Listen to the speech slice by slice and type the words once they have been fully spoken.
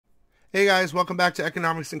Hey guys, welcome back to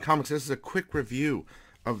Economics and Comics. This is a quick review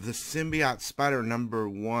of the Symbiote Spider-Man number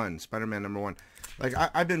one. Like,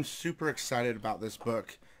 I've been super excited about this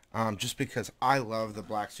book just because I love the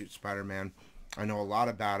Black Suit Spider-Man. I know a lot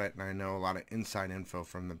about it, and I know a lot of inside info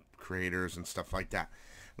from the creators and stuff like that.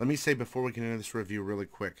 Let me say before we get into this review really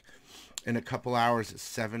quick, in a couple hours at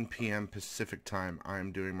 7 p.m. Pacific time, I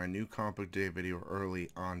am doing my new comic book day video early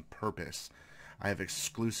on purpose. I have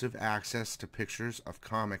exclusive access to pictures of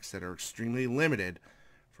comics that are extremely limited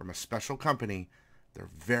from a special company. They're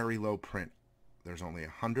very low print. There's only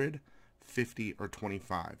 100, 50, or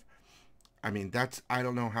 25. I mean, I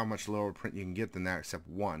don't know how much lower print you can get than that except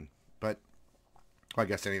one. But, well, I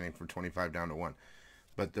guess anything from 25 down to 1.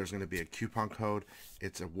 But there's going to be a coupon code.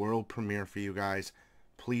 It's a world premiere for you guys.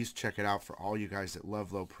 Please check it out for all you guys that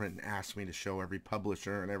love low print and ask me to show every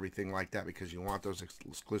publisher and everything like that because you want those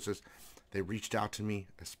exclusives. They reached out to me,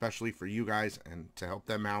 especially for you guys and to help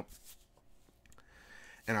them out.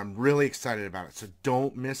 And I'm really excited about it. So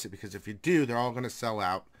don't miss it because if you do, they're all going to sell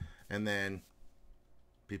out. And then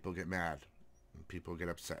people get mad. And people get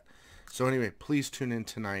upset. So anyway, please tune in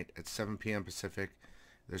tonight at 7 p.m. Pacific.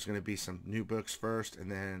 There's going to be some new books first. And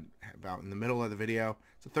then about in the middle of the video,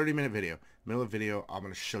 it's a 30-minute video. Middle of the video, I'm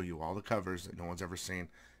going to show you all the covers that no one's ever seen.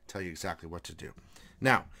 Tell you exactly what to do.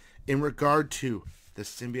 Now, in regard to the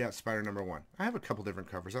Symbiote Spider number 1. I have a couple different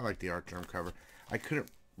covers. I like the art germ cover. I couldn't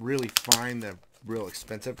really find the real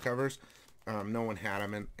expensive covers. No one had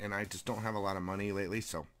them, and I just don't have a lot of money lately.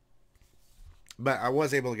 So, but I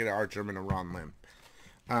was able to get an art germ and a Ron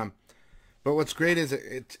Lim. But what's great is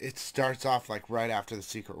it starts off like right after the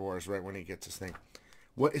Secret Wars, right when he gets his thing.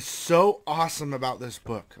 What is so awesome about this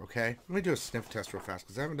book, okay? Let me do a sniff test real fast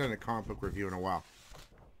because I haven't done a comic book review in a while.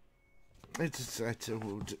 It's a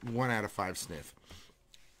 1 out of 5 sniff.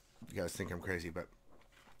 You guys think I'm crazy, but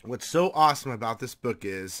what's so awesome about this book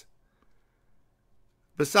is,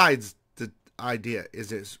 besides the idea,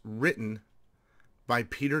 is it's written by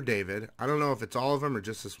Peter David. I don't know if it's all of them or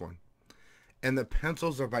just this one. And the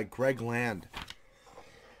pencils are by Greg Land.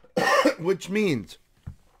 Which means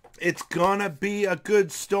it's gonna be a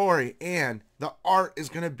good story and the art is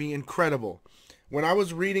gonna be incredible. When I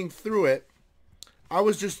was reading through it, I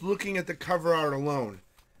was just looking at the cover art alone.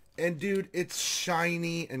 And dude, it's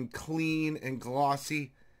shiny and clean and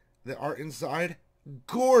glossy. The art inside,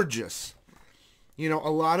 gorgeous. You know,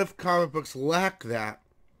 a lot of comic books lack that.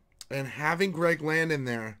 And having Greg Land in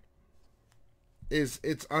there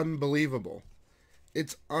it's unbelievable.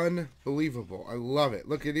 It's unbelievable. I love it.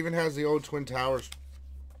 Look, it even has the old Twin Towers.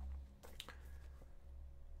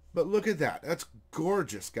 But look at that. That's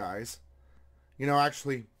gorgeous, guys. You know,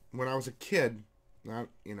 actually, when I was a kid, not,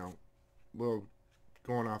 you know, we'll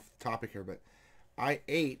going off topic here, but I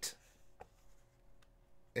ate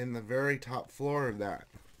in the very top floor of that.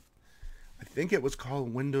 I think it was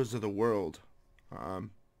called Windows of the World. Of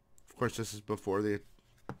course, this is before they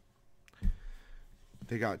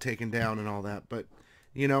got taken down and all that. But,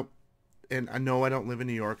 you know, and I know I don't live in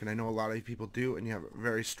New York, and I know a lot of people do, and you have a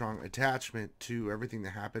very strong attachment to everything that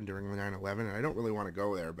happened during 9/11, and I don't really want to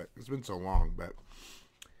go there, but it's been so long. But,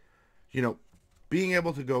 you know, being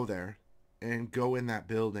able to go there and go in that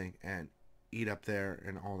building and eat up there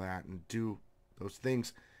and all that and do those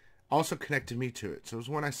things also connected me to it. So it was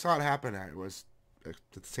when I saw it happen, I was, at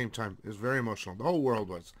the same time, it was very emotional. The whole world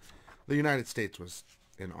was. The United States was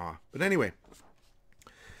in awe. But anyway,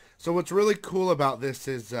 so what's really cool about this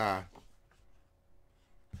is, you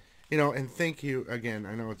know, and thank you again.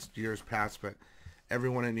 I know it's years past, but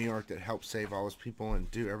everyone in New York that helped save all those people and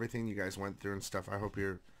do everything you guys went through and stuff, I hope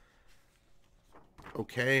you're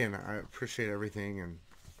okay, and I appreciate everything, and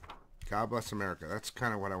God bless America. That's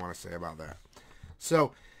kind of what I want to say about that.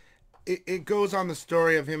 So it goes on the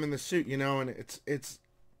story of him in the suit, you know, and it's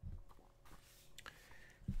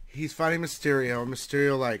he's fighting Mysterio.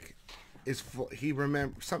 Mysterio, like, he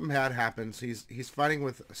remembers something bad happens. He's fighting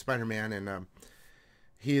with Spider-Man, and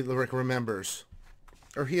he like remembers,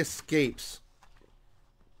 or he escapes.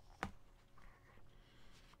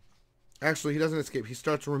 Actually, he doesn't escape. He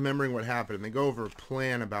starts remembering what happened, and they go over a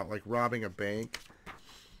plan about, like, robbing a bank.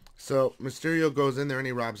 So, Mysterio goes in there, and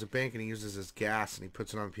he robs a bank, and he uses his gas, and he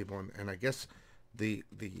puts it on people. And I guess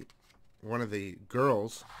one of the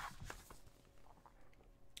girls,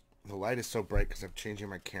 the light is so bright because I'm changing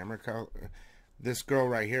my camera color. This girl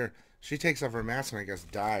right here, she takes off her mask and I guess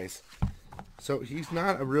dies. So, he's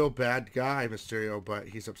not a real bad guy, Mysterio, but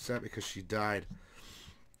he's upset because she died.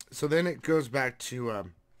 So, then it goes back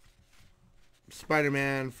to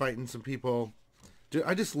Spider-Man fighting some people. Dude,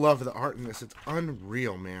 I just love the art in this. It's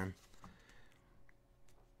unreal, man.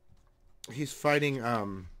 He's fighting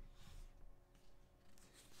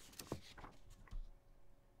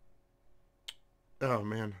oh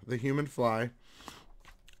man, the Human Fly.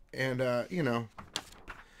 And, you know,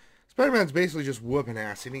 Spider-Man's basically just whooping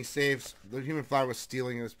ass, and he saves, the Human Fly was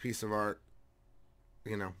stealing his piece of art,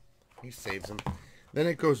 you know, he saves him. Then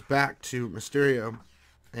it goes back to Mysterio,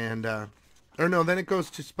 and, or no, then it goes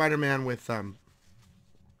to Spider-Man with,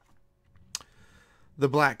 the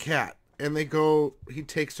Black Cat. And they go, he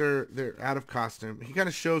takes her, they're out of costume. He kind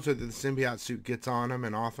of shows her that the symbiote suit gets on him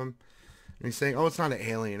and off him. And he's saying, oh, it's not an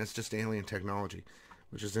alien, it's just alien technology,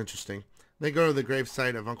 which is interesting. They go to the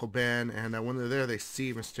gravesite of Uncle Ben, and when they're there, they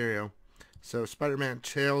see Mysterio. So Spider-Man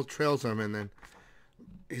trails him, and then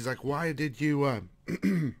he's like, why did you,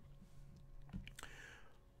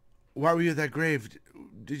 why were you at that grave?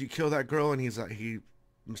 Did you kill that girl? And he's like,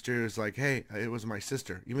 Mysterio's like, hey, it was my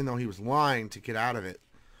sister, even though he was lying to get out of it.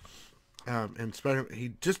 And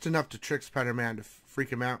he just enough to trick Spider-Man to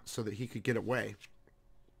freak him out so that he could get away.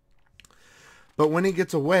 But when he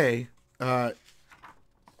gets away,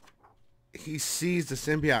 he sees the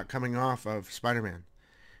symbiote coming off of Spider-Man.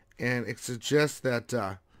 And it suggests that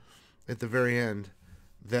at the very end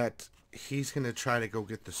that he's going to try to go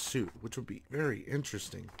get the suit, which would be very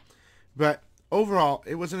interesting. But overall,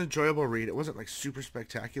 it was an enjoyable read. It wasn't like super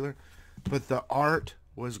spectacular, but the art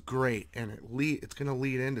was great, and it's going to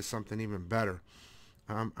lead into something even better.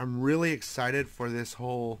 I'm really excited for this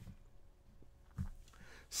whole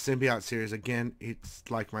Symbiote series. Again, it's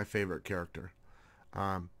like my favorite character.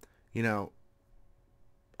 You know,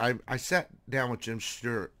 I sat down with Jim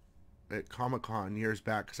Shooter at Comic-Con years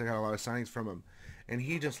back because I got a lot of signings from him, and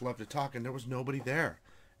he just loved to talk, and there was nobody there.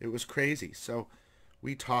 It was crazy. So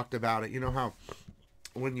we talked about it. You know how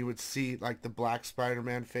when you would see like the black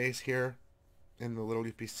Spider-Man face here in the little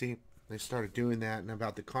UPC, they started doing that, and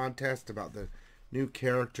about the contest, about the new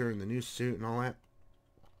character and the new suit and all that,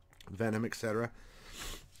 Venom, etc.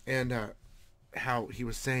 And how he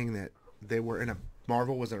was saying that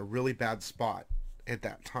Marvel was in a really bad spot at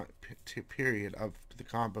that time period of the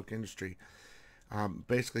comic book industry,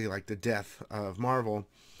 basically like the death of Marvel.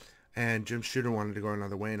 And Jim Shooter wanted to go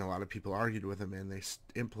another way, and a lot of people argued with him, and they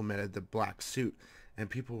implemented the black suit, and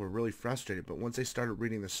people were really frustrated. But once they started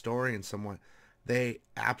reading the story and somewhat, they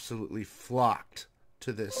absolutely flocked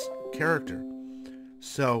to this character.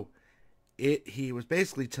 So he was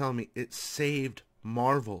basically telling me it saved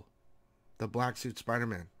Marvel, the black suit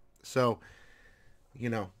Spider-Man. So, you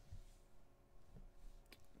know,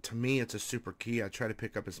 to me, it's a super key. I try to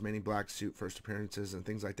pick up as many black suit first appearances and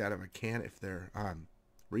things like that if I can, if they're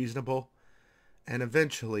reasonable. And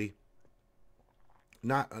eventually,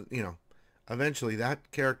 eventually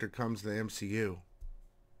that character comes to the MCU.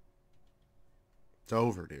 It's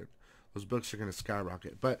over, dude. Those books are going to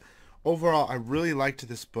skyrocket. But overall, I really liked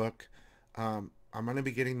this book. I'm going to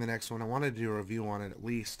be getting the next one. I wanted to do a review on it at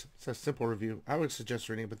least. It's a simple review. I would suggest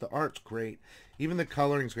reading it, but the art's great. Even the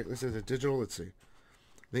coloring's great. This is a digital. Let's see.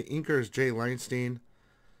 The inker is Jay Leinstein.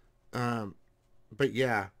 But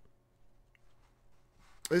yeah,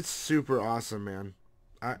 it's super awesome, man.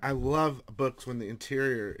 I love books when the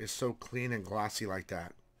interior is so clean and glossy like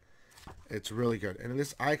that. It's really good.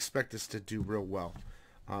 And I expect this to do real well.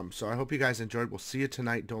 So I hope you guys enjoyed. We'll see you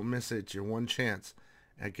tonight. Don't miss it. It's your one chance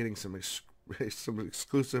at getting some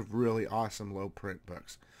exclusive, really awesome low print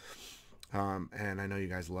books. And I know you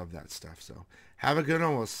guys love that stuff. So have a good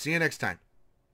one. We'll see you next time.